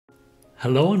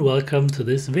Hello and welcome to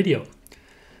this video.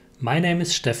 My name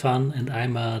is Stefan and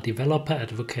I'm a developer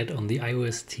advocate on the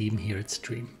iOS team here at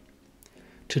Stream.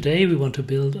 Today we want to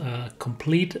build a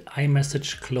complete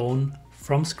iMessage clone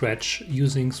from scratch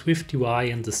using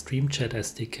SwiftUI and the StreamChat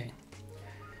SDK.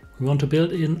 We want to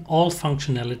build in all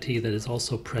functionality that is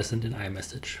also present in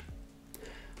iMessage.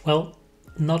 Well,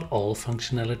 not all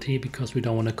functionality because we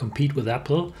don't want to compete with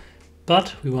Apple,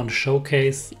 but we want to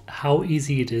showcase how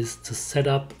easy it is to set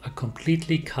up a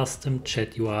completely custom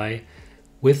chat UI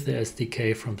with the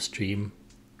SDK from Stream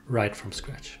right from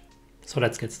scratch. So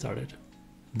let's get started.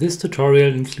 This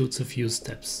tutorial includes a few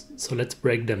steps, so let's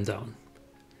break them down.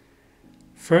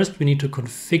 First, we need to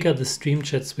configure the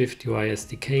StreamChatSwiftUI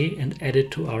SDK and add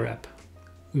it to our app.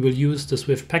 We will use the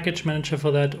Swift Package Manager for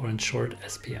that, or in short,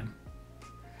 SPM.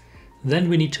 Then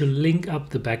we need to link up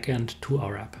the backend to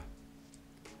our app.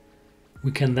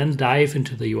 We can then dive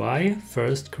into the UI,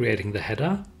 first creating the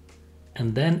header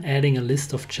and then adding a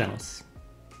list of channels.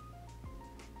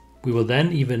 We will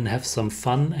then even have some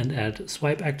fun and add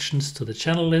swipe actions to the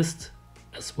channel list,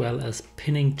 as well as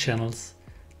pinning channels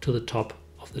to the top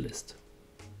of the list.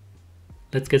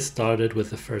 Let's get started with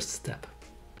the first step.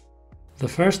 The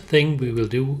first thing we will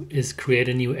do is create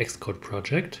a new Xcode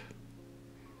project.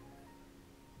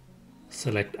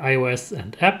 Select iOS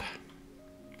and app.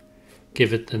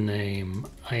 Give it the name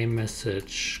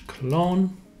iMessage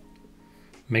clone.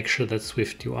 Make sure that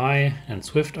SwiftUI and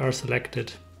Swift are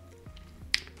selected.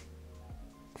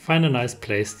 Find a nice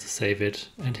place to save it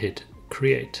and hit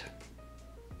create.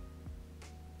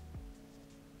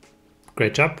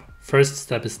 Great job, first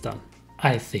step is done.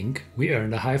 I think we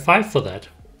earned a high five for that.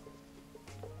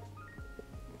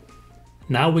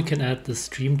 Now we can add the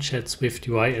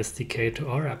StreamChatSwiftUI SDK to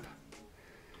our app.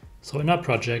 So in our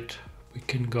project, we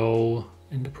can go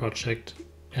in the project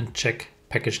and check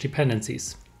package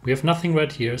dependencies. We have nothing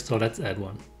right here, so let's add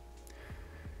one.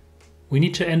 We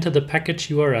need to enter the package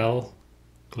URL.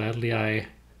 Gladly, I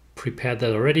prepared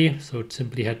that already, so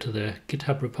simply head to the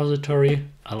GitHub repository.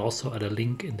 I'll also add a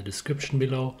link in the description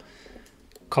below.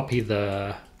 Copy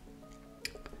the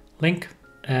link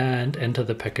and enter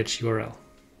the package URL.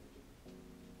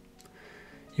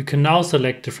 You can now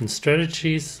select different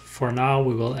strategies. For now,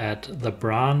 we will add the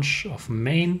branch of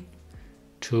main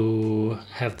to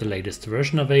have the latest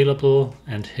version available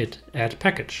and hit add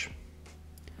package.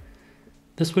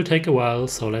 This will take a while,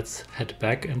 so let's head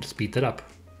back and speed that up.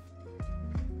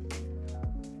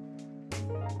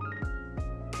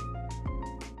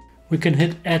 We can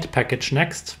hit add package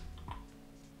next,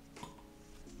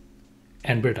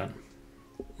 and we're done.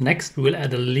 Next, we will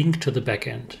add a link to the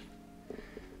backend.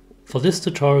 For this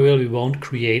tutorial, we won't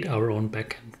create our own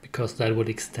backend because that would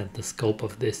extend the scope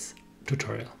of this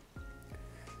tutorial.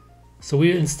 So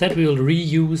instead we will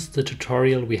reuse the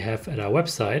tutorial we have at our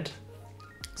website.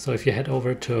 So if you head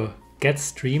over to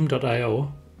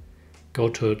getstream.io, go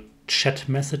to chat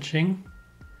messaging,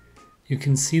 you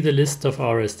can see the list of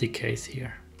our SDKs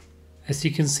here. As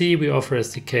you can see, we offer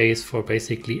SDKs for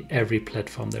basically every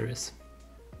platform there is.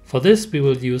 For this, we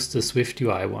will use the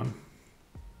SwiftUI one.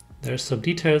 There's some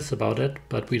details about it,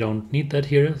 but we don't need that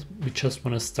here. We just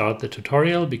want to start the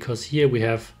tutorial because here we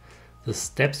have the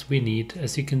steps we need.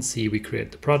 As you can see, we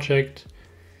create the project,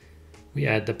 we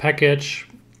add the package,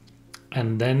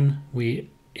 and then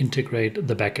we integrate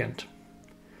the backend.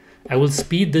 I will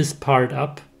speed this part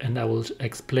up and I will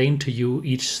explain to you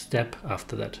each step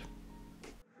after that.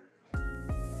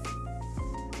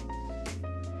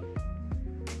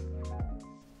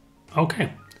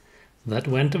 Okay, that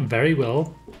went very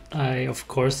well. I, of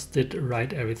course, did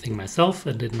write everything myself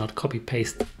and did not copy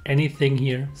paste anything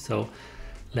here. So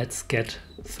let's get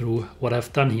through what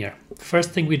I've done here.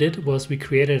 First thing we did was we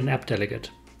created an app delegate.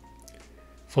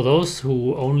 For those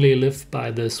who only live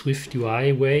by the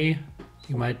SwiftUI way,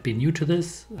 you might be new to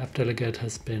this. App delegate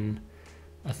has been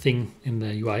a thing in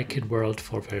the UIKit world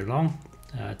for very long.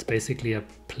 It's basically a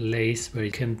place where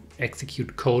you can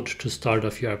execute code to start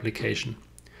off your application.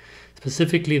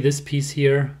 Specifically this piece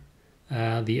here,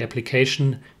 the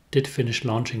application did finish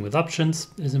launching with options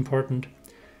is important.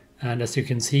 And as you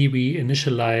can see, we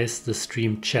initialize the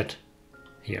StreamChat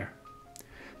here.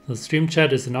 The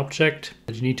StreamChat is an object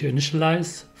that you need to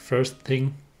initialize first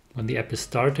thing when the app is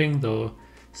starting, though.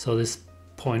 So this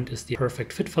point is the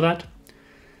perfect fit for that.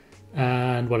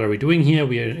 And what are we doing here?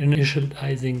 We are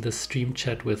initializing the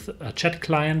StreamChat with a chat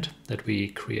client that we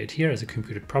create here as a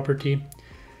computed property.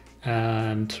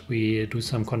 And we do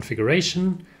some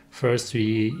configuration. First,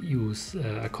 we use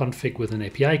a config with an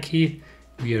API key.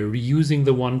 We are reusing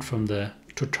the one from the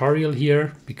tutorial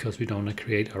here because we don't want to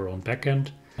create our own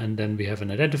backend. And then we have an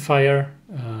identifier.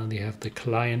 We have the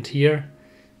client here.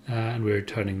 and we're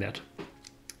returning that.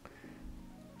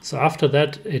 So after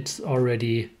that, it's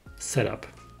already set up.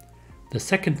 The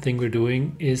second thing we're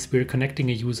doing is we're connecting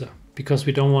a user, because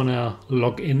we don't want to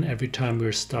log in every time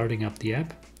we're starting up the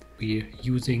app. We're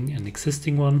using an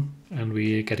existing one and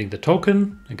we're getting the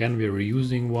token. Again, we're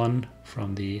reusing one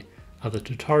from the other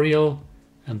tutorial,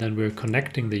 and then we're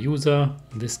connecting the user.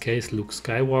 In this case, Luke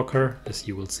Skywalker. As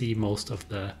you will see, most of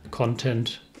the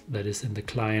content that is in the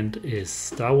client is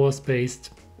Star Wars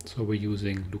based. So we're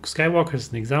using Luke Skywalker as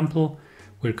an example.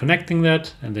 We're connecting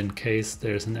that, and in case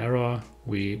there's an error,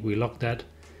 we log that.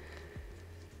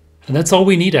 And that's all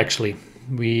we need actually.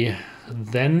 We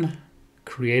then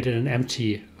created an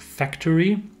empty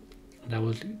factory, and I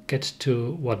will get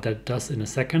to what that does in a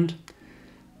second.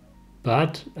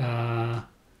 But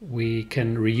we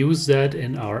can reuse that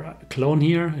in our clone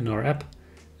here in our app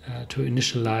to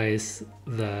initialize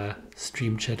the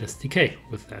StreamChat SDK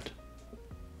with that.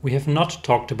 We have not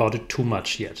talked about it too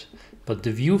much yet, but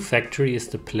the view factory is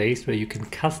the place where you can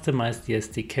customize the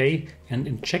SDK and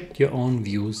inject your own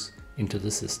views into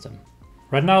the system.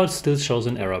 Right now it still shows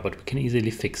an error, but we can easily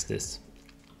fix this.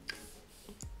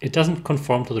 It doesn't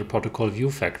conform to the protocol view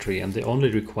factory, and the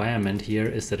only requirement here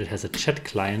is that it has a chat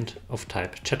client of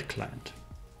type chat client.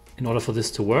 In order for this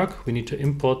to work, we need to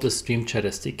import the StreamChat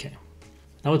SDK.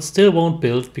 Now it still won't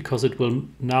build because it will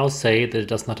now say that it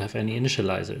does not have any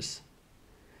initializers.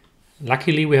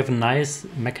 Luckily, we have a nice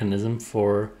mechanism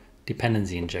for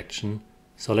dependency injection,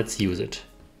 so let's use it.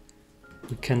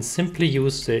 We can simply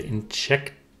use the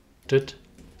injected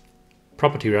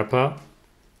property wrapper,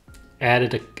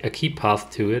 added a key path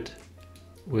to it,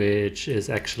 which is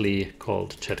actually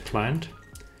called chat client.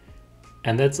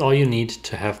 And that's all you need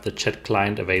to have the chat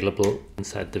client available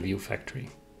inside the view factory.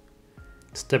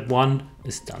 Step 1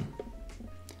 is done.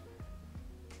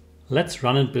 Let's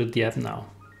run and build the app now.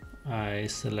 I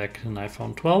select an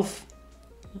iPhone 12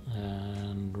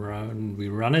 and when we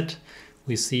run it,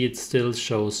 we see it still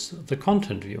shows the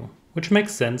content view, which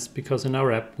makes sense because in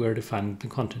our app we're defining the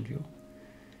content view.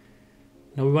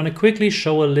 Now we want to quickly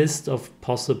show a list of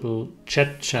possible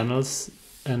chat channels,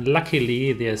 and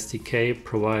luckily the SDK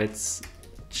provides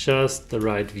just the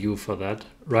right view for that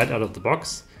right out of the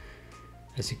box.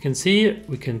 As you can see,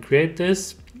 we can create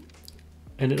this,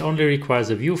 and it only requires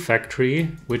a view factory,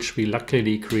 which we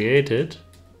luckily created.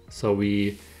 So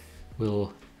we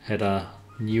will add a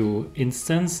new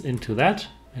instance into that.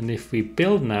 And if we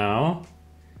build now,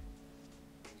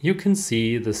 you can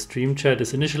see the StreamChat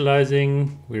is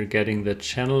initializing. We're getting the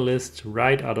channel list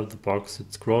right out of the box.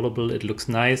 It's scrollable, it looks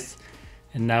nice.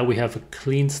 And now we have a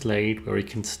clean slate where we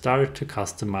can start to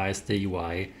customize the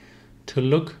UI to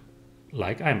look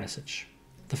like iMessage.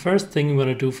 The first thing we want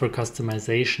to do for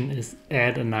customization is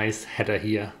add a nice header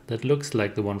here that looks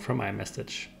like the one from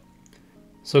iMessage.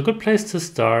 So a good place to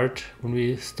start when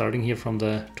we're starting here from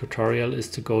the tutorial is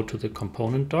to go to the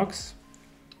component docs,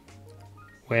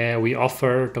 where we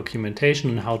offer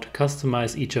documentation on how to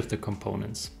customize each of the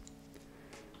components.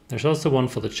 There's also one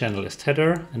for the channel list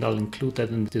header, and I'll include that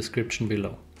in the description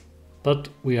below. But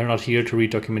we are not here to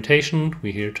read documentation,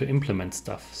 we're here to implement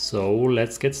stuff. So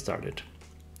let's get started.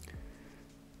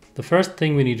 The first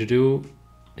thing we need to do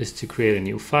is to create a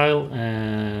new file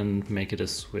and make it a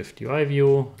SwiftUI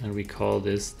view, and we call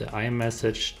this the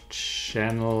iMessage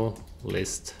channel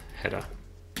list header.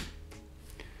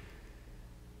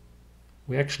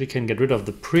 We actually can get rid of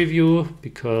the preview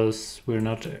because we're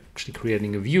not actually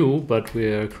creating a view, but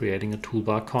we're creating a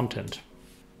toolbar content,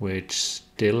 which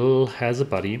still has a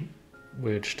body,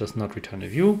 which does not return a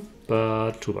view,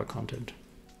 but toolbar content.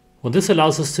 What this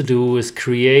allows us to do is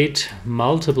create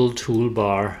multiple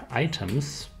toolbar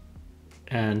items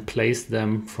and place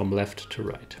them from left to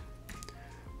right.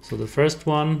 So the first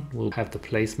one will have the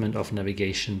placement of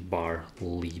navigation bar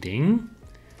leading.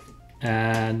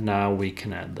 And now we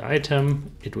can add the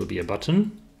item. It will be a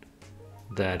button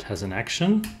that has an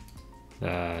action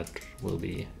that will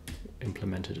be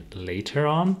implemented later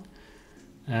on.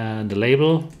 And the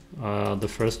label, the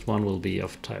first one will be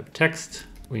of type text.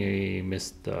 We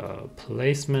missed the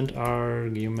placement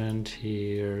argument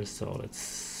here, so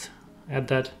let's add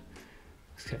that.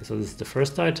 Okay, so this is the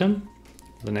first item.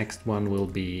 The next one will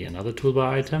be another toolbar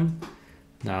item.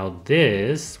 Now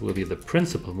this will be the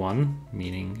principal one,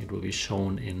 meaning it will be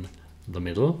shown in the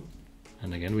middle.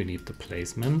 And again, we need the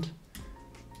placement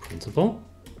principal.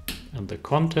 And the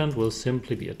content will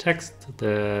simply be a text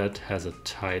that has a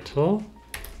title.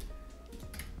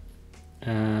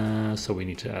 So we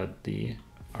need to add the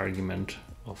argument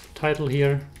of title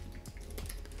here.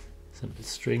 Simple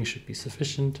string should be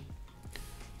sufficient.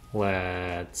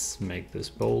 Let's make this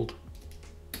bold.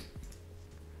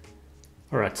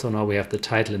 All right, so now we have the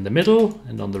title in the middle,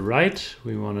 and on the right,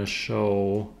 we want to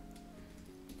show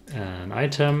an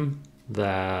item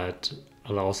that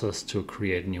allows us to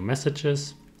create new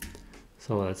messages.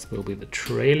 So that will be the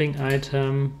trailing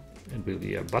item. It will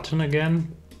be a button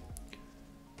again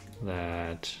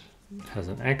that has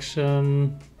an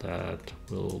action that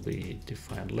will be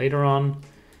defined later on.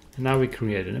 And now we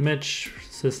create an image,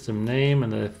 system name,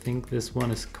 and I think this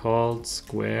one is called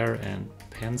Square and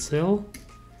Pencil.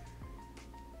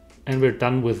 And we're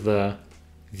done with the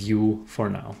view for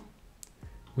now.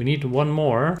 We need one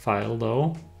more file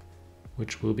though,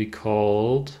 which will be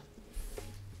called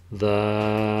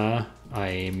the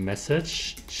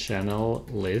iMessage channel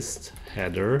list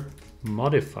header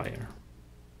modifier.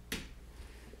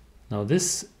 Now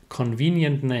this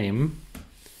convenient name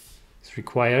is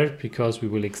required because we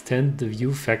will extend the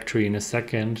view factory in a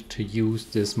second to use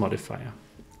this modifier.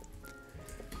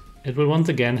 It will once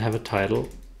again have a title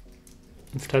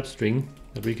of type string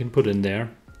that we can put in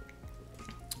there.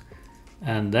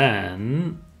 And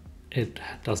then it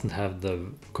doesn't have the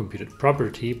computed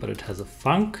property, but it has a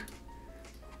func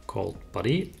called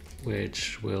body,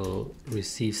 which will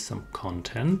receive some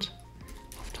content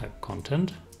of type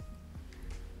content.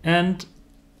 And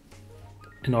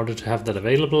in order to have that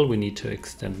available, we need to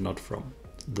extend not from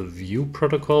the view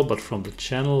protocol, but from the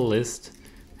channel list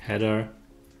header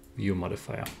view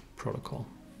modifier protocol.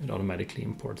 It automatically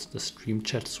imports the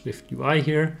StreamChatSwiftUI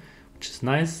here, which is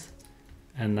nice.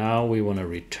 And now we want to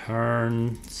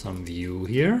return some view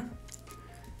here.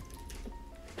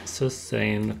 So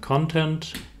saying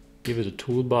content, give it a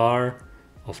toolbar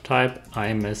of type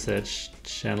iMessage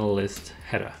channel list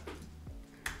header.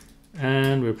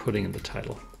 And we're putting in the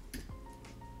title.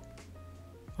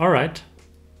 All right,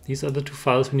 these are the two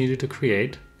files we needed to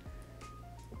create.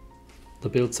 The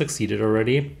build succeeded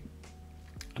already.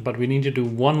 But we need to do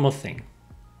one more thing,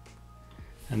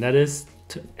 and that is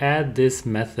to add this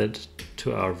method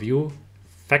to our view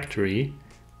factory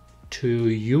to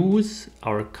use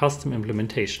our custom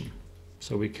implementation.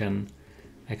 So we can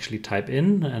actually type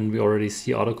in, and we already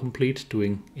see autocomplete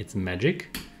doing its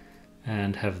magic,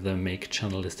 and have the make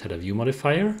channel list header view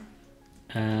modifier.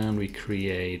 And we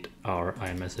create our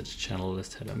iMessage channel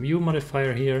list header view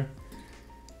modifier here.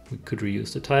 We could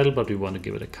reuse the title, but we want to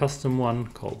give it a custom one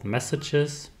called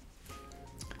messages.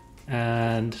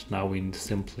 And now we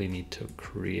simply need to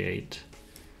create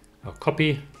or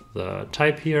copy the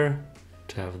type here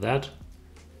to have that.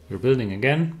 We're building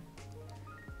again.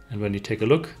 And when you take a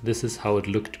look, this is how it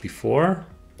looked before.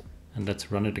 And let's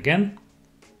run it again.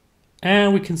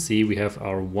 And we can see we have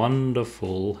our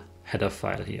wonderful header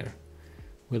file here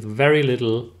with very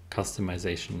little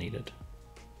customization needed.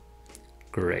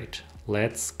 Great.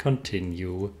 Let's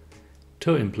continue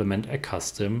to implement a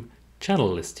custom channel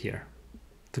list here.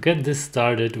 To get this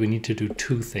started, we need to do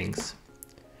two things.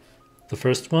 The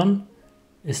first one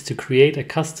is to create a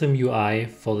custom UI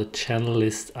for the channel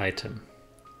list item.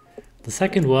 The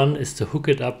second one is to hook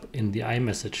it up in the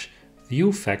iMessage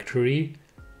view factory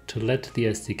to let the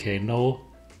SDK know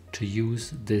to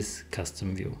use this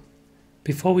custom view.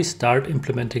 Before we start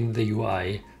implementing the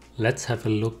UI, let's have a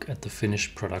look at the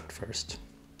finished product first.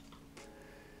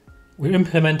 We're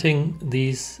implementing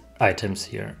these items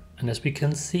here, and as we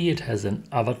can see, it has an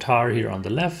avatar here on the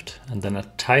left, and then a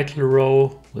title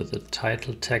row with a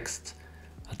title text,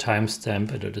 a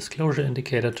timestamp, and a disclosure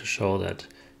indicator to show that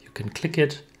you can click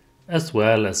it, as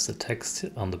well as the text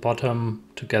on the bottom,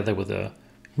 together with a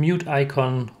mute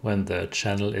icon when the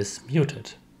channel is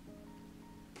muted.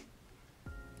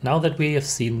 Now that we have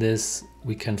seen this,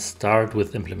 we can start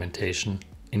with implementation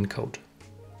in code.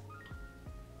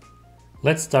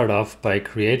 Let's start off by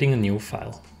creating a new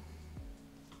file.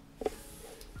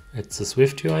 It's a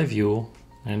SwiftUI view,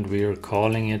 and we're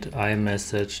calling it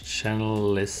iMessage channel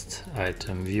list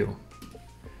item view.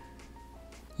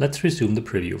 Let's resume the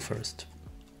preview first.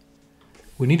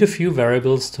 We need a few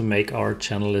variables to make our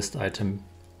channel list item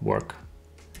work.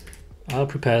 I'll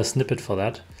prepare a snippet for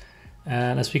that.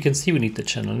 And as we can see, we need the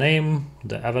channel name,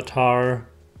 the avatar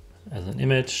as an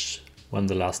image, when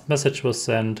the last message was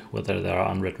sent, whether there are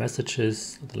unread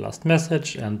messages, the last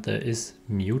message, and the is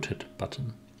muted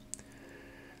button.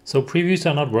 So previews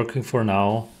are not working for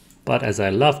now, but as I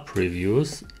love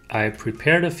previews, I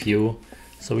prepared a few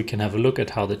so we can have a look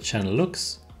at how the channel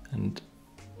looks. And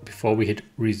before we hit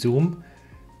resume,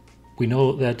 we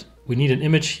know that we need an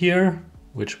image here,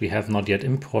 which we have not yet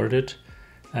imported.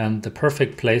 And the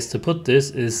perfect place to put this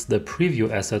is the preview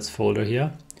assets folder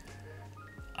here.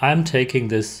 I'm taking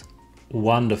this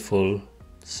wonderful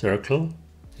circle.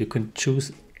 You can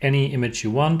choose any image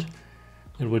you want.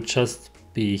 It would just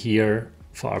be here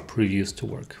for our previews to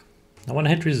work. Now when I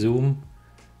hit resume,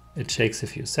 It takes a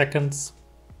few seconds,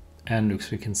 and as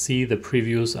we can see, the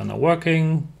previews are now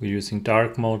working. We're using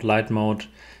dark mode, light mode,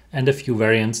 and a few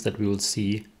variants that we will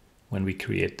see when we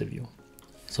create the view.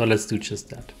 So let's do just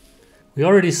that. We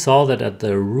already saw that at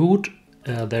the root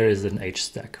there is an H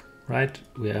stack, right?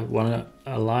 We want to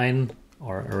align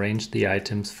or arrange the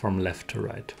items from left to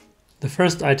right. The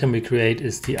first item we create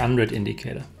is the unread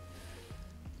indicator.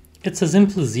 It's a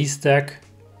simple Z stack,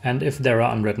 and if there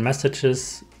are unread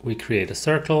messages, we create a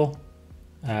circle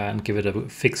and give it a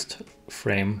fixed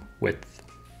frame width.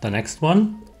 The next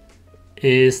one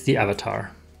is the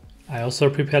avatar. I also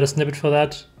prepared a snippet for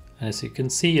that. And as you can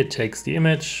see, it takes the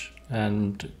image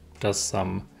and does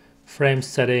some frame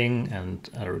setting and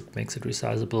makes it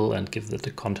resizable and gives it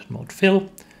the content mode fill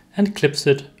and clips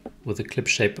it with a clip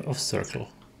shape of circle.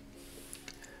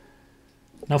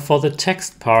 Now for the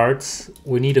text parts,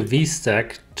 we need a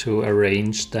V-stack to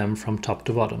arrange them from top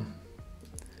to bottom.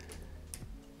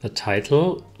 The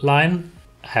title line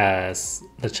has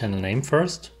the channel name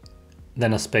first,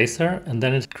 then a spacer, and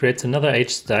then it creates another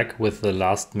H stack with the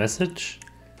last message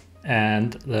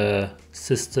and the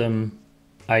system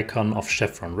icon of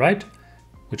chevron, right?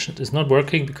 Which is not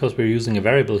working because we're using a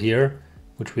variable here,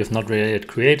 which we have not yet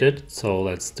created. So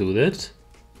let's do that.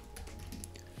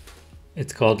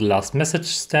 It's called last message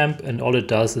stamp, and all it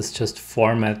does is just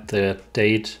format the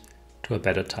date to a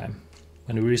better time.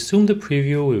 When we resume the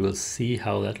preview, we will see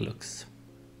how that looks.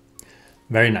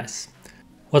 Very nice.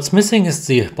 What's missing is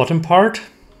the bottom part.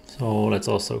 So let's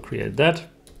also create that.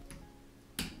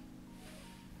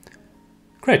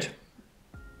 Great.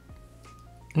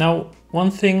 Now,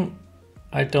 one thing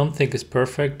I don't think is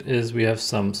perfect is we have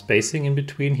some spacing in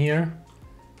between here.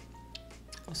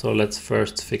 So let's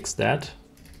first fix that.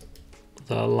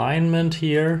 The alignment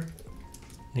here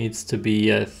needs to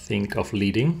be, I think, of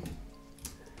leading.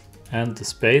 And the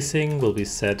spacing will be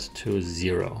set to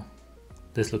 0.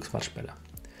 This looks much better.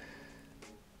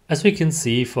 As we can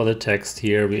see for the text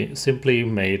here, we simply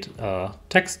made a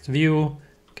text view,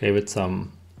 gave it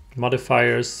some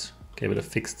modifiers, gave it a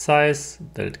fixed size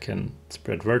that it can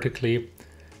spread vertically.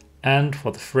 And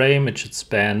for the frame, it should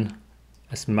span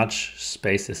as much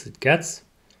space as it gets,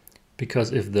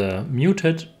 because if the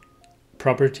muted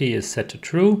property is set to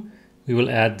true, we will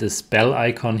add this bell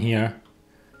icon here.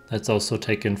 That's also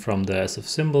taken from the SF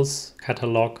symbols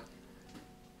catalog.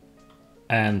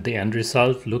 And the end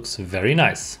result looks very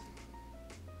nice.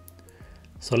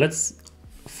 So let's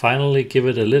finally give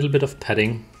it a little bit of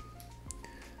padding.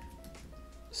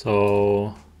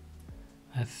 So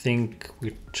I think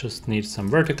we just need some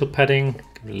vertical padding,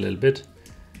 give it a little bit.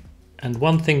 And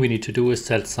one thing we need to do is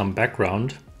set some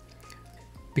background,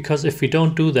 because if we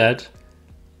don't do that,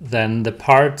 then the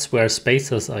parts where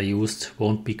spacers are used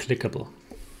won't be clickable.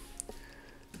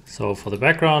 So for the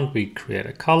background, we create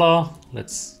a color.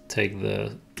 Let's take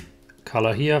the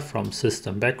color here from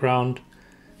system background,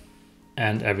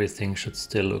 and everything should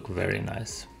still look very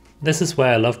nice. This is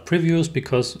why I love previews,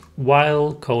 because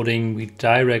while coding, we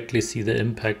directly see the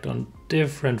impact on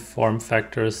different form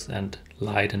factors and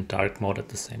light and dark mode at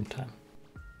the same time.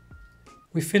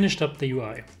 We finished up the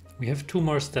UI. We have 2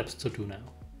 more steps to do now.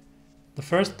 The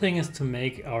first thing is to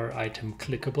make our item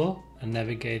clickable and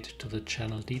navigate to the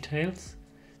channel details.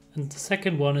 And the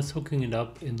second one is hooking it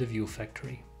up in the view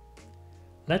factory.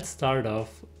 Let's start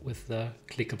off with the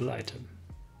clickable item.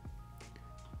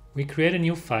 We create a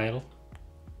new file,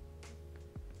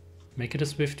 make it a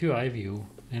SwiftUI view,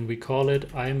 and we call it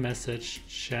iMessage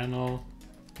channel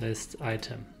list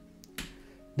item.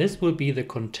 This will be the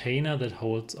container that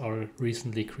holds our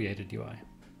recently created UI.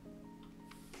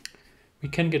 We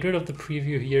can get rid of the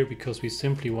preview here because we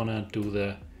simply want to do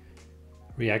the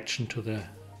reaction to the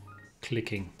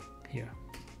clicking here.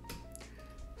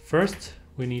 First,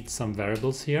 we need some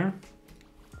variables here.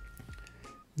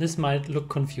 This might look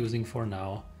confusing for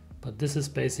now, but this is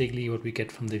basically what we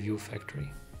get from the view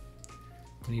factory.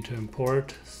 We need to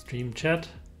import StreamChat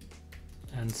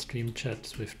and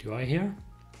StreamChatSwiftUI here.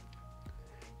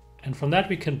 And from that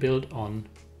we can build on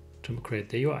to create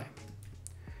the UI.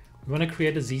 We want to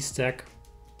create a Z stack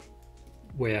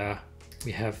where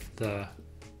we have the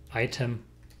item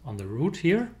on the root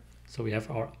here. So we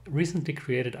have our recently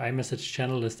created iMessage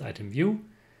channel list item view,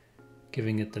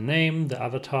 giving it the name, the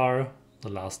avatar, the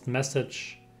last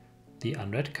message, the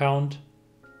unread count,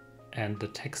 and the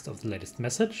text of the latest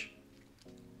message,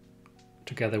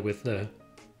 together with the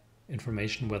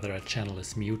information whether a channel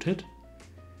is muted.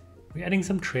 We're adding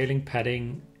some trailing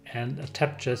padding and a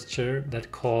tab gesture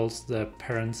that calls the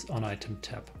parents on item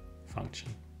tab function.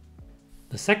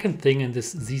 The second thing in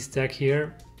this Z stack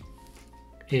here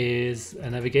is a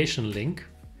navigation link.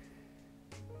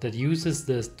 that uses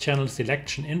the channel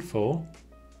selection info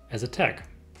as a tag.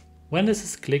 When this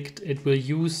is clicked, it will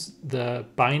use the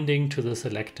binding to the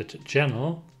selected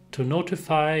channel to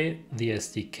notify the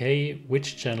SDK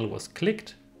which channel was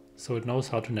clicked, so it knows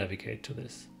how to navigate to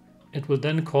this. It will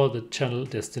then call the channel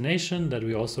destination that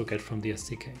we also get from the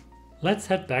SDK. Let's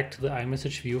head back to the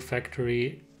iMessage view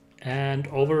factory and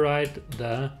override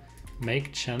the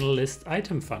make channel list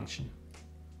item function.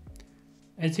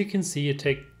 As you can see, it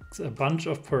takes a bunch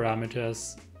of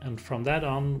parameters, and from that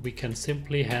on we can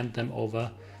simply hand them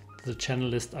over to the channel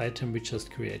list item we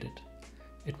just created.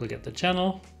 It will get the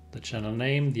channel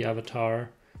name, the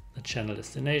avatar, the channel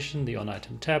destination, the on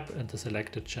item tab, and the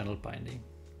selected channel binding.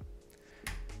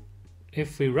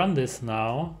 If we run this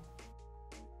now,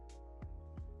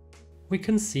 we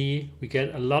can see we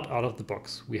get a lot out of the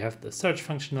box. We have the search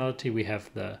functionality, we have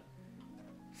the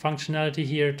functionality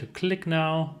here to click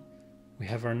now. We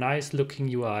have our nice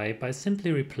looking UI by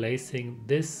simply replacing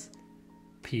this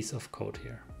piece of code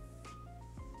here.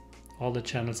 All the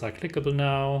channels are clickable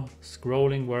now,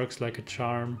 scrolling works like a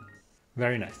charm.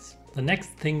 Very nice. The next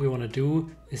thing we want to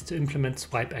do is to implement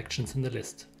swipe actions in the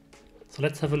list. So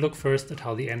let's have a look first at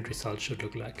how the end result should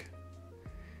look like.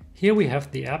 Here we have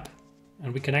the app,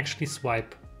 and we can actually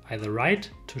swipe either right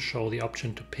to show the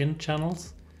option to pin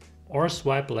channels, or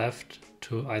swipe left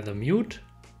to either mute,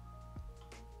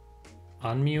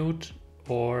 unmute,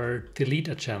 or delete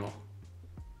a channel.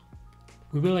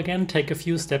 We will again take a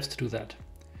few steps to do that.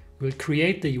 We'll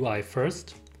create the UI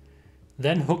first,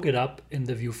 then hook it up in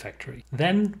the view factory.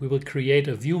 Then we will create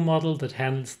a view model that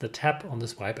handles the tap on the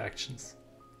swipe actions.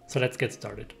 So let's get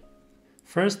started.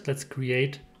 First, let's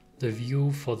create the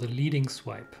view for the leading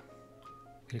swipe.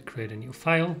 We'll create a new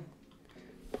file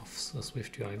of the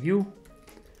SwiftUI view,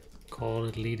 call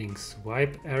it leading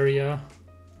swipe area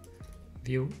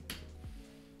view,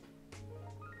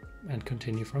 and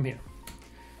continue from here.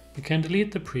 We can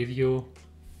delete the preview,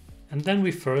 and then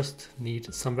we first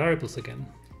need some variables again.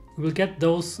 We will get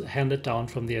those handed down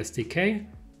from the SDK,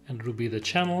 and it will be the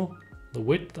channel, the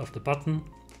width of the button,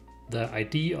 the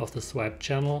ID of the swipe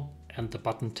channel, and the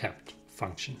button tapped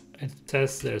function. It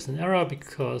says there's an error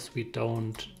because we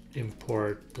don't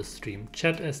import the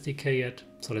StreamChat SDK yet,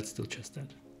 so let's do just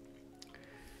that.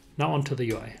 Now onto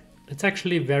the UI. It's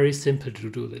actually very simple to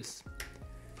do this.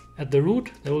 At the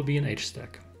root, there will be an H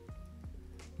stack.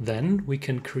 Then we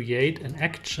can create an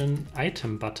action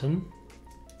item button,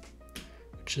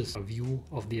 which is a view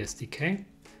of the SDK,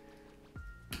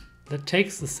 that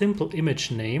takes the simple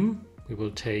image name. We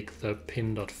will take the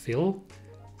pin.fill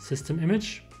system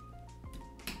image,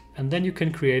 and then you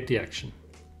can create the action.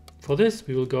 For this,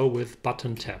 we will go with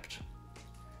button tapped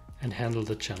and handle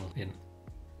the channel in.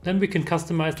 Then we can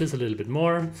customize this a little bit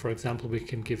more. For example, we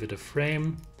can give it a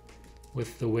frame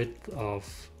with the width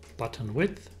of button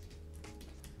width.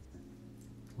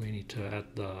 We need to add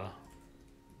the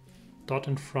dot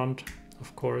in front,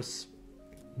 of course.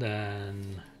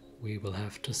 Then we will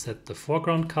have to set the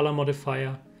foreground color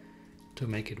modifier to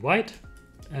make it white,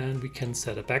 and we can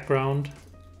set a background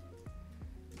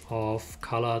of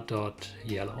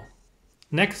color.yellow.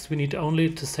 Next, we need only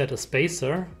to set a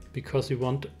spacer because we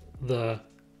want the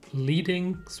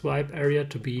leading swipe area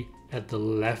to be at the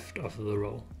left of the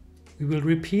row. We will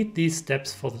repeat these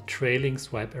steps for the trailing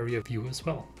swipe area view as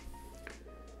well.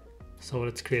 So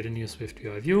let's create a new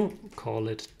SwiftUI view, call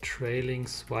it trailing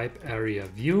swipe area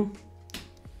view.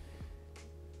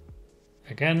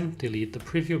 Again, delete the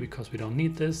preview because we don't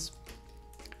need this.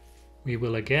 We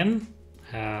will again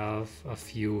have a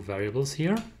few variables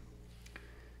here.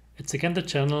 It's again the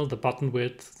channel, the button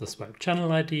width, the swipe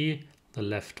channel ID, the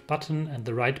left button and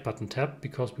the right button tab,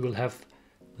 because we will have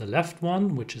the left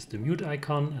one, which is the mute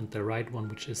icon, and the right one,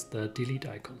 which is the delete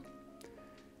icon.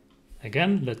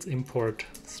 Again, let's import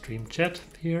StreamChat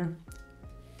here,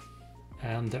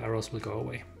 and the arrows will go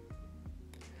away.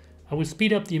 I will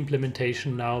speed up the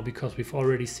implementation now because we've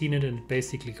already seen it and it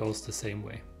basically goes the same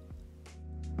way.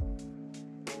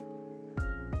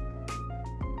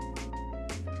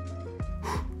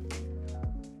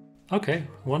 Okay,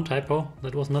 one typo,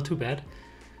 that was not too bad.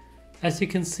 As you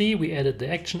can see, we added the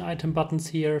action item buttons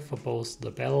here for both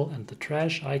the bell and the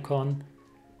trash icon,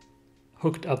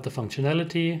 hooked up the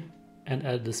functionality, and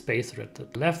added the spacer at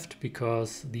the left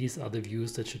because these are the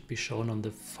views that should be shown on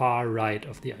the far right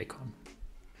of the icon.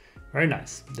 Very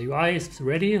nice. The UI is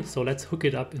ready, so let's hook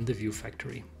it up in the view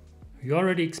factory. We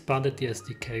already expanded the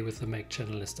SDK with the make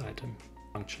channel list item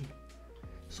function.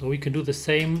 So we can do the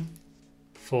same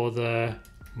for the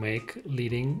make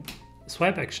leading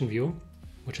swipe action view,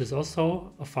 which is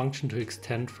also a function to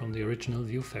extend from the original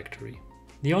view factory.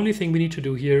 The only thing we need to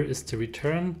do here is to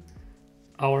return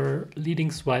our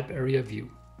leading swipe area view.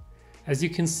 As you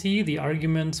can see, the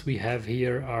arguments we have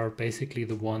here are basically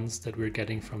the ones that we're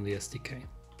getting from the SDK.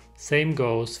 Same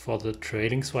goes for the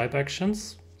trailing swipe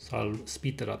actions, so I'll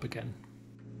speed that up again.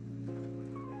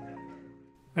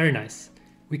 Very nice.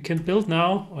 We can build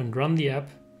now and run the app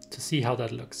to see how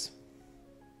that looks.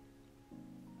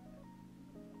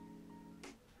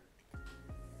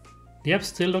 The app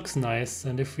still looks nice,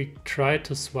 and if we try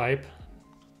to swipe,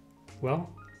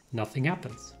 well, nothing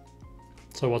happens.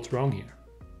 So what's wrong here?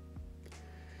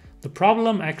 The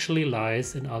problem actually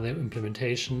lies in our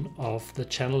implementation of the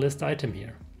channel list item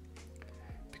here,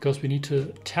 because we need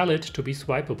to tell it to be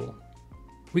swipeable.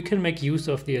 We can make use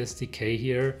of the SDK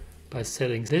here by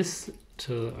setting this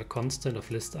to a constant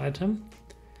of list item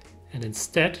and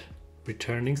instead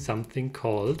returning something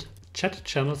called chat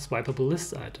channel swipeable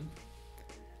list item.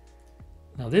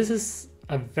 Now this is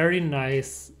a very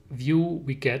nice view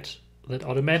we get that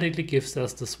automatically gives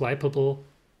us the swipeable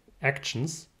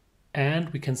actions, and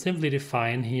we can simply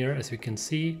define here, as we can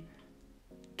see,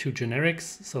 two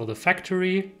generics. So the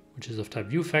factory, which is of type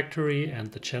view factory, and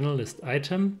the channel list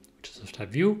item, which is of type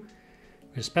view.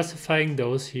 We're specifying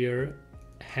those here,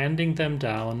 handing them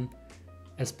down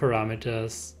as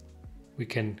parameters. We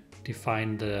can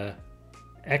define the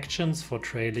actions for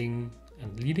trailing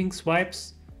and leading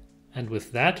swipes. And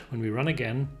with that, when we run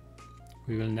again,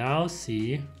 we will now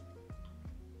see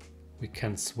we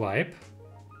can swipe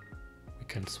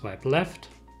left,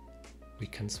 we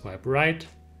can swipe right.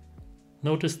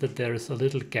 Notice that there is a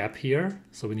little gap here,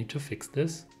 so we need to fix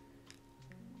this.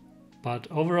 But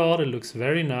overall, it looks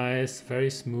very nice, very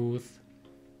smooth.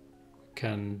 We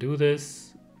can do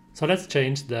this. So let's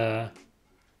change the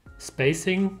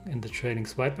spacing in the trailing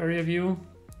swipe area view.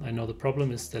 I know the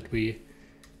problem is that we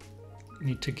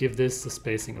need to give this a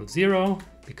spacing of 0,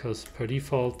 because per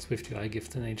default SwiftUI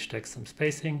gives an h tag some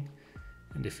spacing.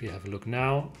 And if we have a look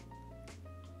now,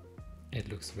 it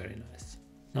looks very nice.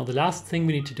 Now the last thing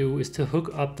we need to do is to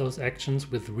hook up those actions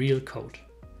with real code.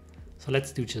 So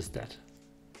let's do just that.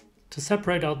 To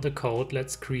separate out the code,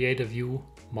 let's create a view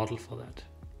model for that.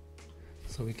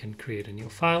 So we can create a new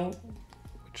file,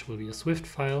 which will be a Swift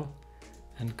file,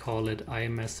 and call it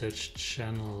iMessage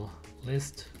channel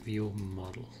list view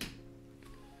model.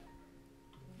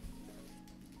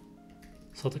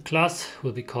 So the class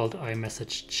will be called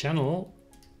iMessage channel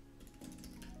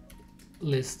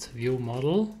list view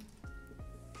model,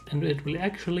 and it will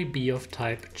actually be of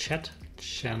type chat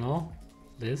channel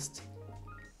list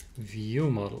view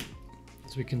model.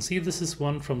 As we can see, this is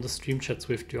one from the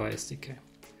StreamChatSwiftUI SDK.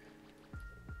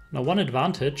 Now, one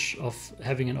advantage of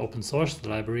having an open source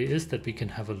library is that we can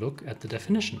have a look at the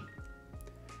definition.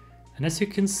 And as you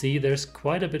can see, there's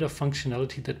quite a bit of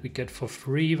functionality that we get for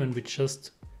free when we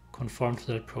just conform to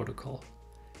that protocol.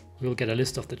 We will get a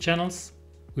list of the channels.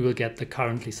 We will get the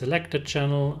currently selected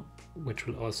channel, which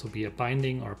will also be a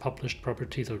binding or a published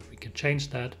property, so we can change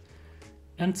that,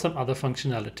 and some other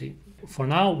functionality. For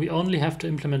now, we only have to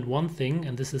implement one thing,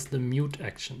 and this is the mute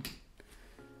action.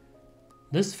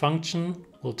 This function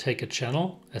will take a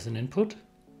channel as an input.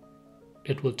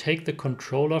 It will take the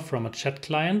controller from a chat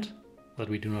client that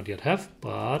we do not yet have,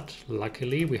 but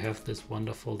luckily we have this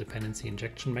wonderful dependency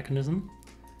injection mechanism.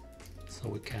 So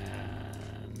we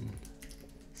can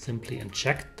simply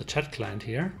inject the chat client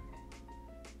here,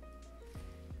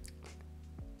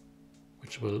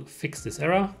 which will fix this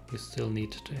error. We still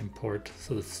need to import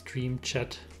the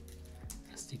StreamChat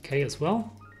SDK as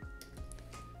well.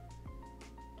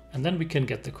 And then we can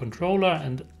get the controller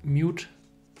and mute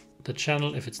the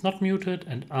channel if it's not muted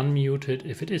and unmute it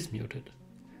if it is muted.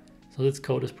 So this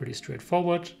code is pretty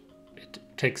straightforward. It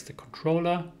takes the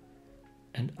controller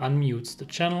and unmutes the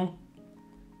channel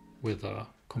with a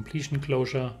completion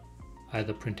closure,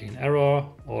 either printing an error,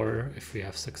 or if we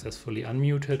have successfully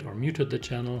unmuted or muted the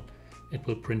channel, it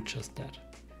will print just that.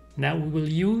 Now we will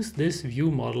use this view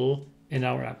model in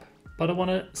our app, but I want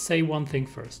to say one thing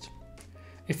first.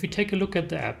 If we take a look at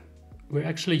the app, we're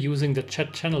actually using the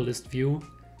chat channel list view,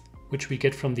 which we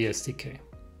get from the SDK.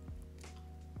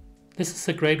 This is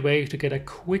a great way to get a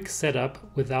quick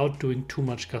setup without doing too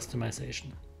much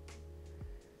customization.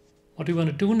 What we want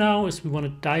to do now is we want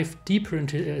to dive deeper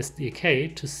into the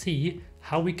SDK to see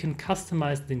how we can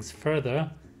customize things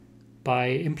further by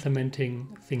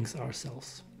implementing things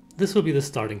ourselves. This will be the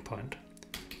starting point.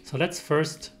 So let's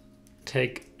first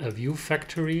take a view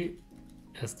factory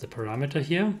as the parameter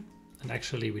here. And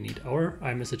actually we need our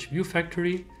iMessage view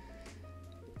factory.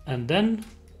 And then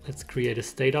let's create a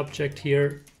state object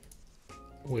here,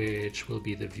 which will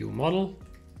be the view model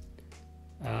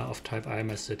of type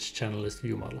iMessage channel list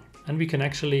view model. And we can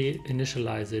actually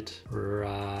initialize it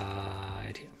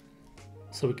right here.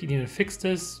 So we can even fix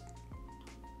this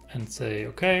and say,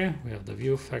 okay, we have the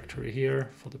view factory here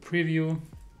for the preview.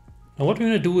 Now what we're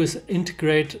going to do is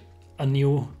integrate a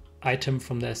new item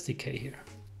from the SDK here.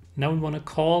 Now we want to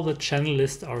call the channel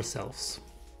list ourselves.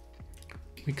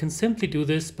 We can simply do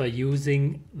this by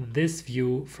using this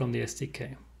view from the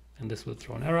SDK. And this will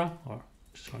throw an error, or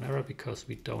show an error because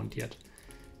we don't yet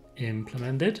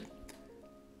implement it.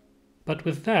 But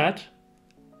with that,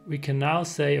 we can now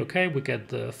say, okay, we get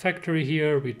the factory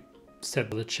here, we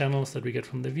set the channels that we get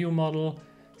from the view model,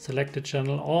 select the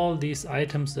channel, all these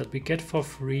items that we get for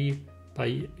free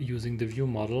by using the view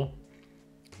model.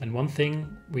 And one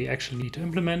thing we actually need to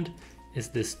implement is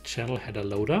this channel header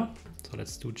loader. So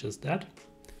let's do just that.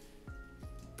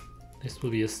 This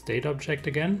will be a state object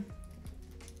again,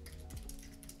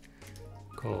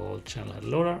 called channel header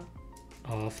loader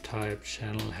of type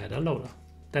channel header loader.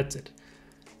 That's it.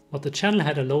 What the channel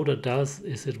header loader does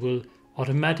is it will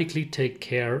automatically take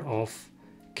care of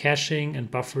caching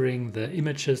and buffering the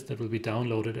images that will be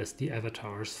downloaded as the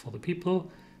avatars for the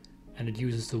people. And it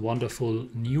uses the wonderful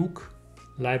Nuke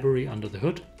library under the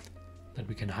hood that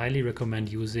we can highly recommend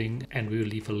using, and we will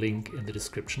leave a link in the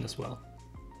description as well.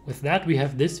 With that, we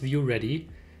have this view ready,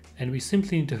 and we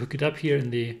simply need to hook it up here in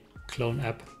the clone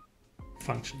app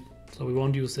function. So we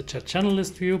won't use the chat channel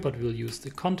list view, but we'll use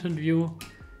the content view,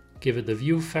 give it the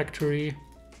view factory,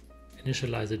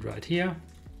 initialize it right here,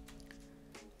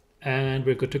 and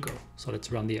we're good to go. So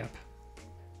let's run the app.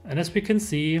 And as we can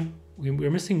see, we're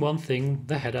missing one thing.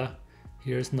 The header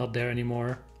here is not there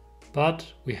anymore, but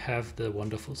we have the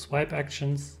wonderful swipe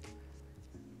actions.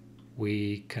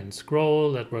 We can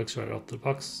scroll, that works right out the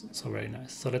box, so very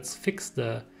nice. So let's fix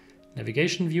the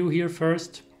navigation view here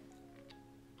first.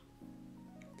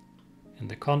 In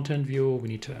the content view, we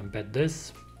need to embed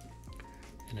this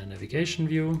in a navigation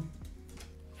view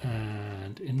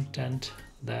and indent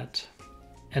that.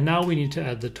 And now we need to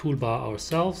add the toolbar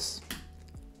ourselves.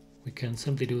 We can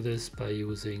simply do this by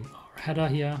using our header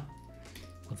here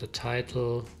with the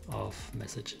title of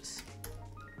messages.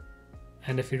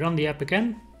 And if we run the app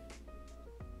again,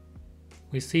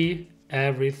 we see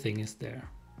everything is there.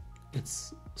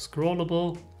 It's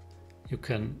scrollable. You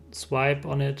can swipe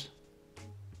on it.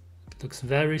 It looks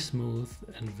very smooth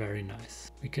and very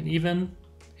nice. We can even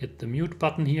hit the mute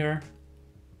button here,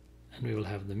 and we will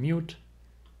have the mute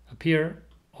appear,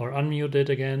 or unmute it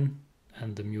again,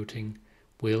 and the muting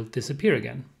will disappear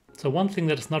again. So one thing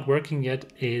that is not working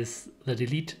yet is the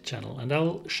delete channel, and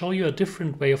I'll show you a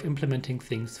different way of implementing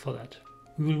things for that.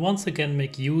 We will once again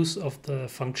make use of the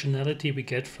functionality we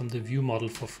get from the view model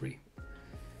for free.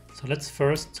 So let's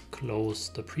first close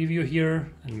the preview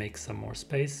here and make some more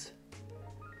space.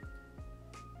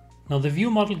 Now the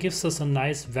view model gives us a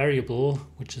nice variable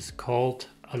which is called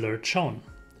alert shown.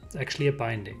 It's actually a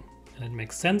binding, and it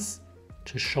makes sense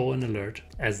to show an alert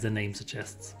as the name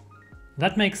suggests.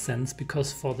 That makes sense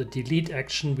because for the delete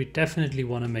action we definitely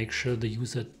want to make sure the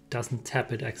user doesn't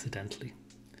tap it accidentally.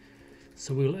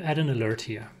 So we'll add an alert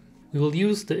here. We will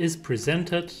use the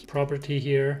isPresented property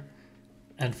here,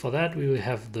 and for that we will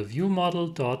have the view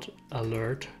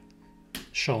model.alert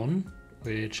shown,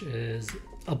 which is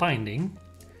a binding.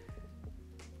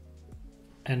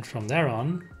 And from there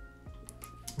on,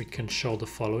 we can show the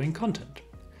following content.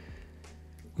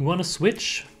 We want to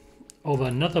switch over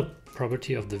another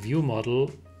property of the view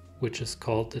model, which is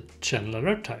called the channel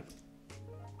alert type.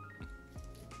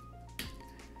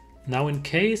 Now, in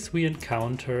case we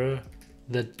encounter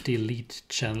the delete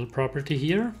channel property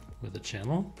here with the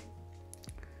channel,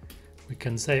 we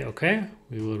can say, okay,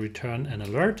 we will return an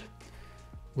alert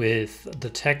with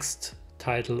the text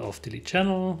title of delete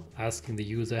channel, asking the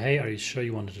user, hey, are you sure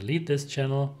you want to delete this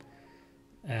channel?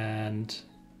 And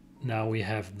now we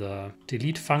have the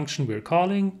delete function we're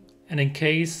calling. And in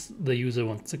case the user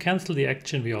wants to cancel the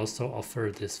action, we also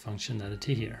offer this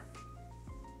functionality here.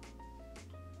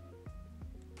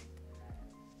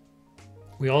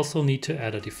 We also need to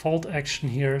add a default action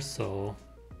here. So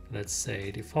let's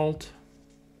say default.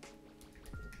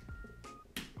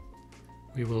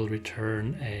 We will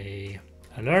return a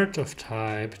alert of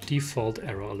type default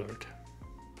error alert.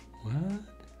 What?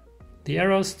 The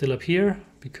arrows still appear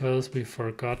because we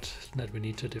forgot that we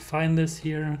need to define this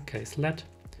here, case let.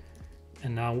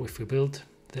 And now if we build,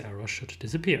 the arrow should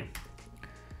disappear.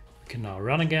 We can now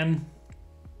run again,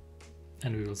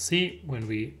 and we will see when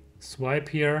we swipe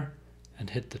here and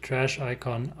hit the trash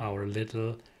icon, our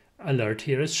little alert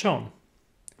here is shown.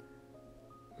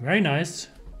 Very nice.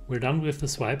 We're done with the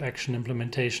swipe action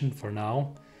implementation for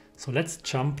now. So let's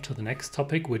jump to the next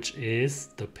topic, which is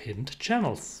the pinned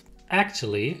channels.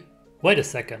 Actually, wait a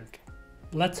second.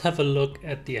 Let's have a look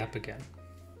at the app again.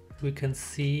 We can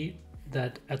see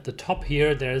that at the top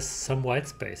here there's some white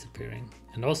space appearing,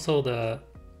 and also the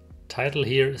title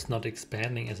here is not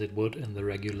expanding as it would in the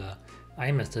regular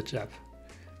iMessage app.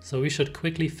 So we should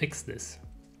quickly fix this.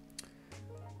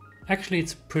 Actually,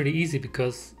 it's pretty easy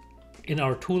because in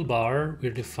our toolbar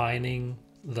we're defining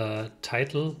the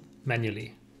title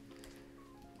manually.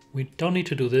 We don't need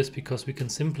to do this because we can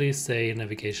simply say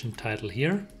navigation title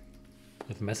here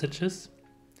with messages,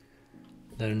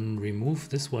 then remove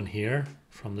this one here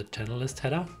from the channel list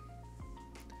header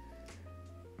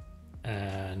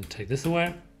and take this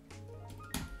away,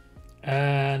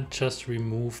 and just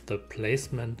remove the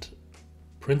placement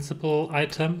principal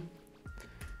item.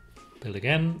 Build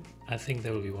again. I think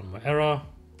there will be one more error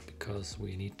because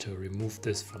we need to remove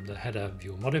this from the header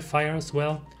view modifier as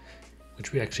well,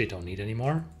 which we actually don't need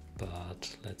anymore,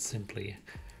 but let's simply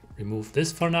remove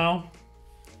this for now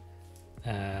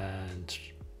and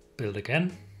build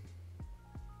again.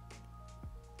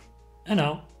 And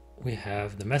now we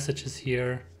have the messages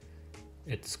here.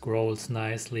 It scrolls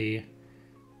nicely.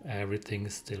 Everything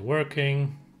is still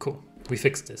working. Cool. We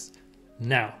fixed this.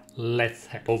 Now let's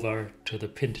head over to the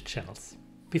pinned channels.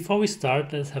 Before we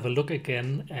start, let's have a look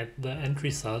again at the end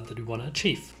result that we want to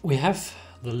achieve. We have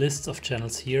the list of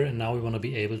channels here, and now we want to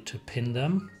be able to pin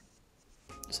them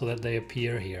so that they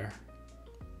appear here.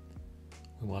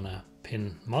 We want to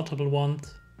pin multiple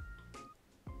ones.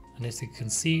 And as you can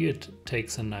see, it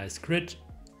takes a nice grid.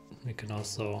 We can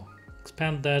also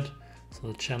expand that so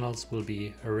the channels will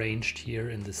be arranged here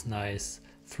in this nice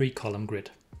 3-column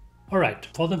grid. All right,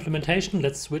 for the implementation,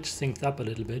 let's switch things up a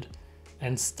little bit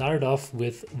and start off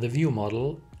with the view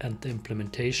model and the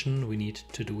implementation we need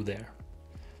to do there.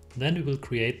 Then we will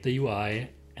create the UI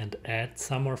and add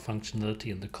some more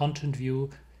functionality in the content view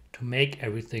to make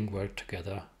everything work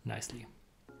together nicely.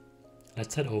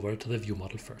 Let's head over to the view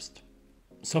model first.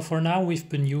 So for now, we've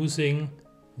been using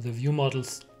the view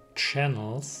model's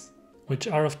channels, which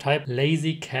are of type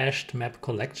lazy cached map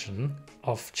collection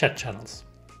of chat channels.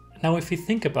 Now, if you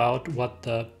think about what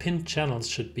the pinned channels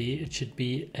should be, it should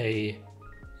be a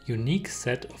unique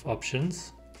set of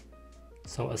options.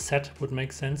 So a set would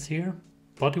make sense here,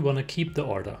 but we want to keep the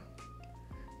order.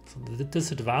 So the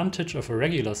disadvantage of a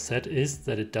regular set is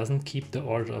that it doesn't keep the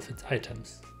order of its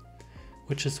items,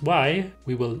 which is why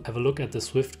we will have a look at the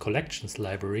Swift Collections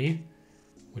library,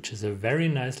 which is a very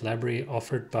nice library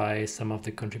offered by some of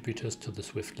the contributors to the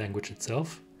Swift language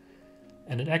itself.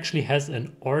 And it actually has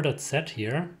an ordered set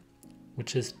here,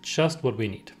 which is just what we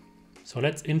need. So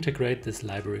let's integrate this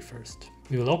library first.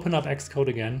 We will open up Xcode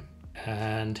again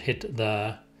and hit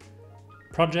the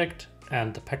project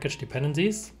and the package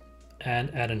dependencies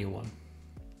and add a new one.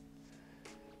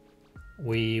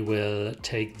 We will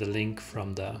take the link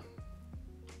from the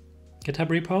GitHub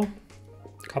repo,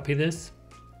 copy this,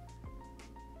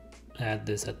 add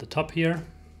this at the top here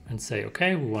and say,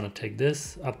 okay, we want to take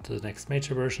this up to the next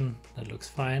major version. That looks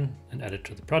fine, and add it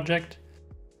to the project.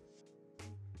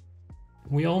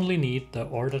 We only need the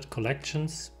ordered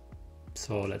collections.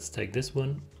 So let's take this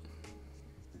one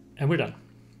and we're done.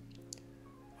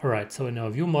 All right, so in our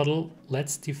view model,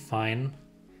 let's define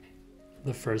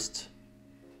the first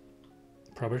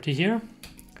property here.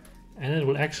 And it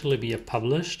will actually be a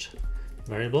published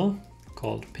variable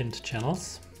called pinned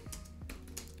channels.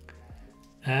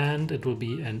 And it will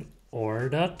be an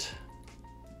ordered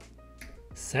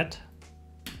set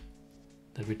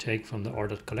that we take from the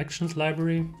ordered collections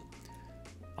library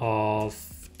of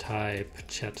type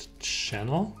chat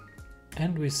channel.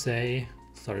 And we say,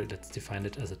 sorry, let's define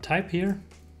it as a type here.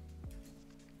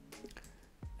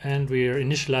 And we are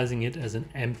initializing it as an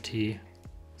empty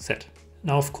set.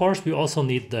 Now, of course, we also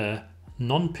need the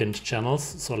non-pinned channels,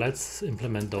 so let's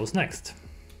implement those next.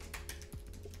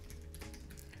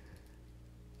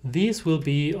 These will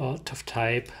be of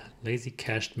type lazy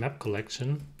cached map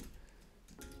collection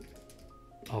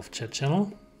of chat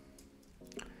channel.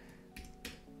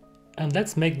 And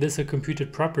let's make this a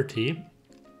computed property.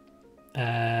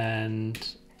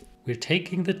 And we're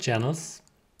taking the channels,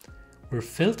 we're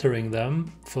filtering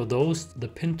them for those the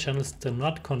pinned channels do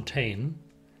not contain,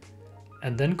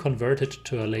 and then convert it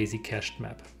to a lazy cached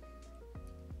map.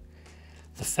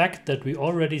 The fact that we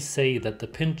already say that the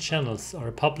pinned channels are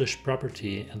a published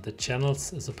property and the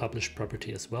channels is a published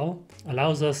property as well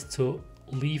allows us to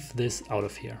leave this out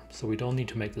of here. So we don't need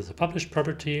to make this a published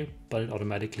property, but it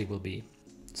automatically will be.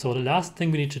 So the last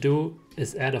thing we need to do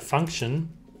is add a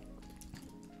function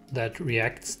that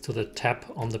reacts to the tab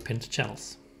on the pinned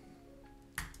channels.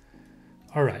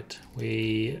 All right,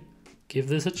 we give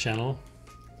this a channel,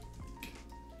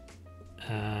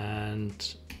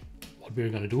 and what we're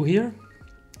going to do here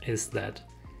is that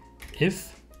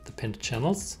if the pinned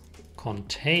channels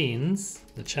contains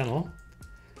the channel,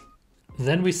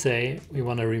 then we say we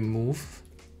want to remove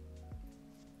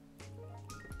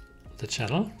the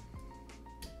channel.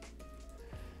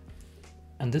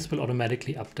 And this will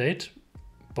automatically update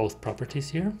both properties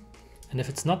here. And if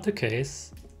it's not the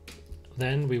case,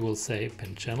 then we will say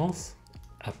pinned channels,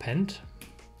 append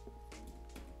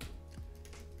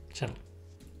channel.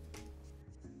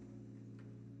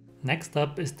 Next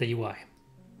up is the UI.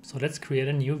 So let's create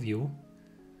a new view,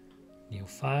 new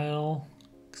file,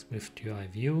 SwiftUI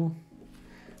view,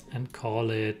 and call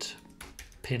it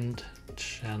pinned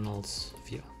channels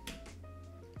view.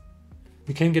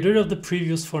 We can get rid of the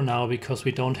previews for now because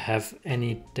we don't have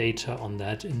any data on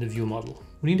that in the view model.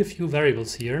 We need a few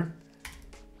variables here,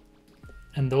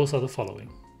 and those are the following.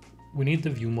 We need the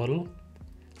view model,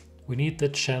 we need the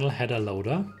channel header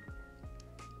loader,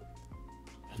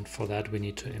 and for that we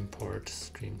need to import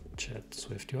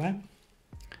StreamChatSwiftUI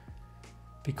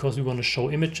because we want to show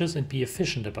images and be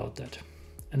efficient about that.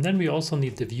 And then we also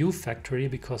need the view factory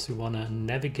because we want to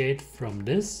navigate from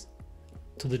this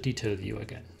to the detail view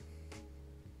again.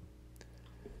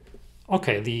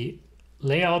 Okay, the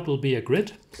layout will be a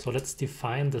grid, so let's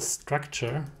define the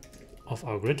structure of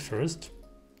our grid first.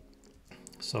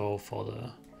 So for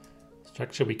the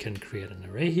structure we can create an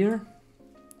array here.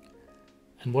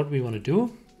 And what we want to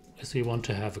do is we want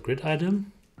to have a grid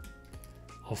item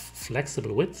of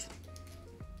flexible width.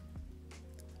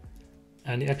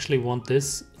 And you actually want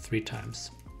this 3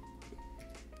 times.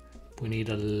 We need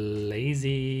a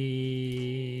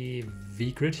lazy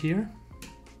vgrid here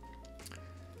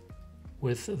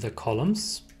with the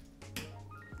columns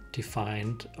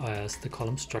defined as the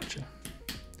column structure.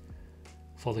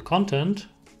 For the content,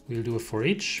 we'll do a for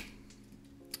each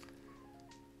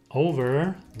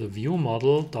over the view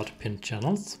model.pinned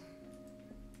channels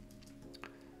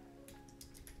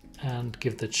and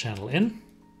give the channel in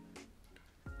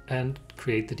and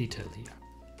create the detail here.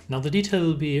 Now the detail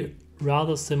will be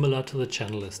rather similar to the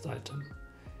channel list item.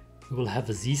 We will have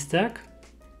a Z-stack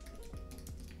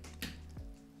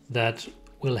that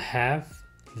will have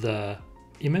the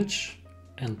image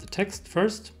and the text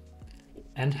first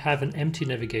and have an empty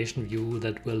navigation view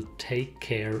that will take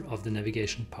care of the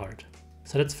navigation part.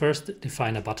 So let's first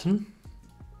define a button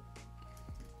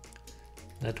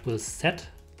that will set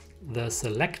the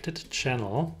selected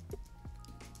channel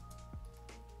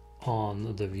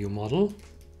on the view model.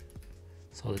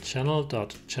 So the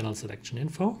channel.channel selection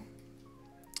info,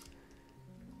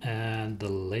 and the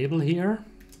label here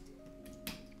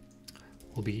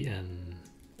will be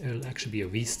it'll actually be a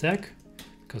VStack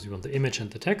because we want the image and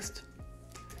the text.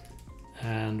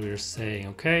 And we're saying,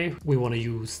 okay, we want to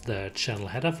use the channel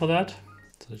header for that.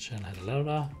 So the channel header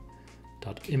loader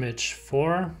dot image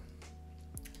for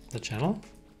the channel.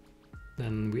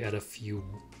 Then we add a few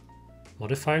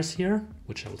modifiers here,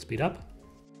 which I will speed up.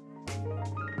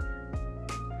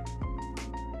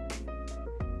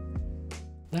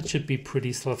 That should be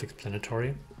pretty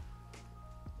self-explanatory.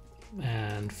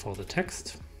 And for the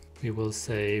text, we will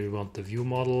say we want the view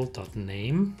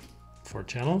model.name for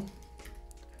channel,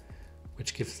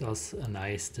 which gives us a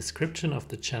nice description of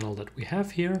the channel that we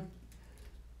have here.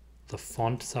 The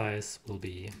font size will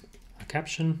be a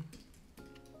caption,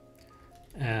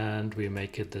 and we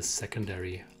make it the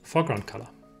secondary foreground color.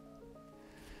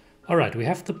 All right, we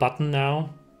have the button now.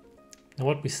 Now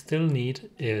what we still need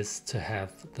is to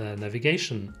have the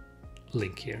navigation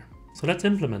link here. So let's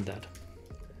implement that.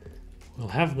 We'll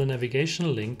have the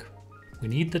navigation link. We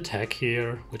need the tag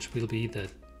here, which will be the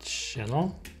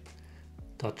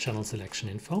channel.channel selection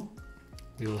info.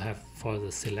 We will have for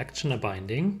the selection a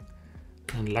binding,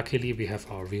 and luckily we have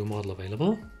our view model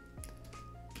available.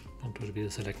 That will be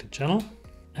the selected channel.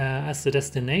 As the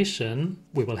destination,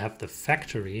 we will have the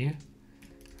factory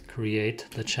create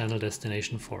the channel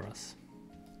destination for us.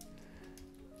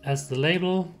 As the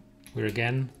label, we're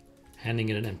again handing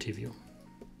it an empty view.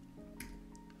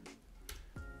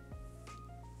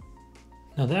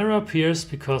 Now the error appears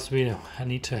because we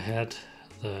need to add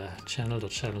the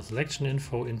channel.channel selection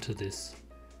info into this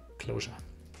closure.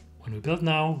 When we build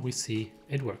now, we see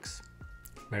it works.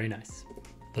 Very nice.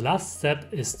 The last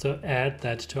step is to add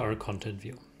that to our content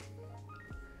view.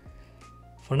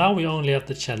 For now, we only have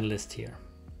the channel list here.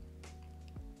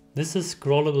 This is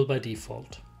scrollable by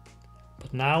default,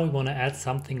 but now we want to add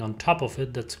something on top of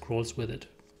it that scrolls with it.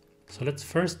 So let's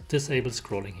first disable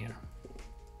scrolling here.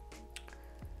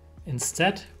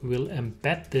 Instead, we will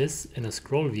embed this in a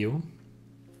scroll view.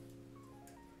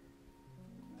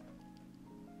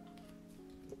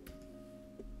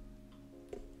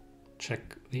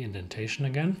 Check the indentation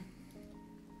again.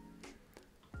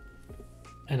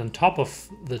 And on top of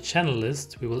the channel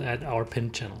list, we will add our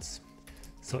pinned channels.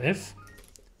 So if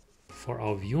for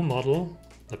our view model,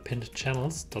 the pinned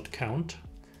channels.count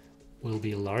will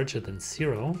be larger than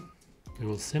 0, we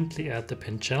will simply add the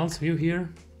pinned channels view here,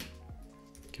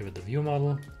 give it the view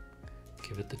model,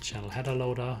 give it the channel header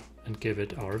loader, and give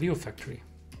it our view factory.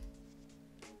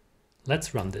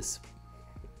 Let's run this.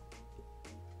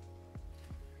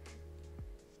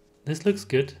 This looks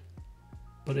good,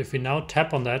 but if we now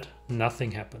tap on that,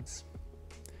 nothing happens.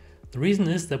 The reason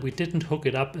is that we didn't hook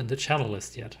it up in the channel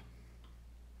list yet.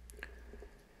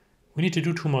 We need to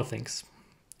do two more things.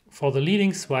 For the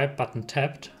leading swipe button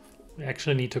tapped, we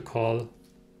actually need to call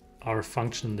our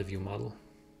function in the view model.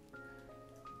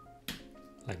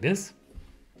 Like this.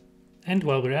 And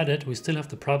while we're at it, we still have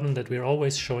the problem that we're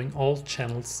always showing all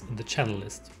channels in the channel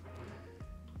list.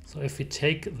 So if we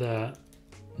take the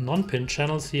non-pinned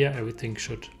channels here, everything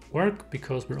should work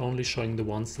because we're only showing the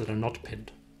ones that are not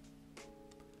pinned.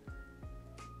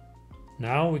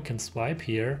 Now we can swipe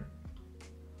here,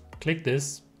 click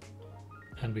this,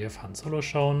 and we have Han Solo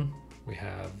shown. We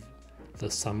have the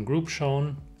sum group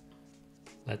shown.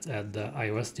 Let's add the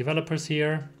iOS developers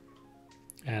here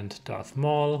and Darth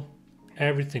Maul.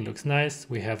 Everything looks nice.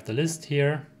 We have the list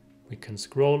here. We can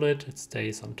scroll it. It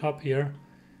stays on top here.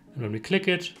 And when we click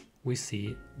it, we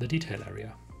see the detail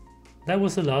area. That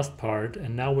was the last part,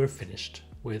 and now we're finished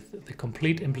with the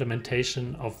complete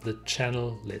implementation of the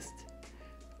channel list.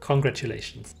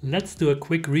 Congratulations. Let's do a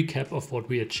quick recap of what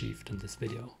we achieved in this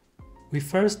video. We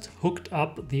first hooked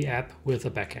up the app with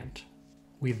a backend.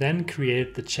 We then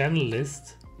created the channel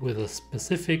list with a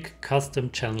specific custom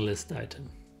channel list item.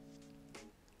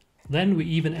 Then we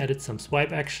even added some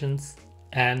swipe actions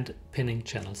and pinning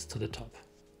channels to the top.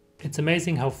 It's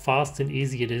amazing how fast and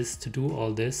easy it is to do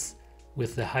all this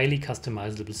with the highly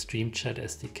customizable StreamChat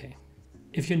SDK.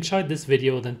 If you enjoyed this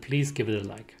video, then please give it a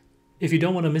like. If you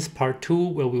don't want to miss part 2,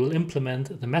 where we will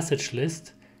implement the message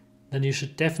list, then you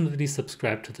should definitely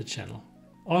subscribe to the channel.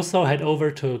 Also head over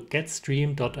to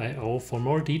getstream.io for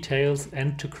more details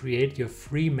and to create your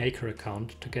free Maker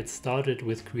account to get started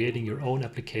with creating your own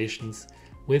applications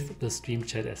with the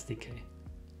StreamChat SDK.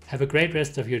 Have a great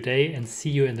rest of your day and see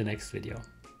you in the next video.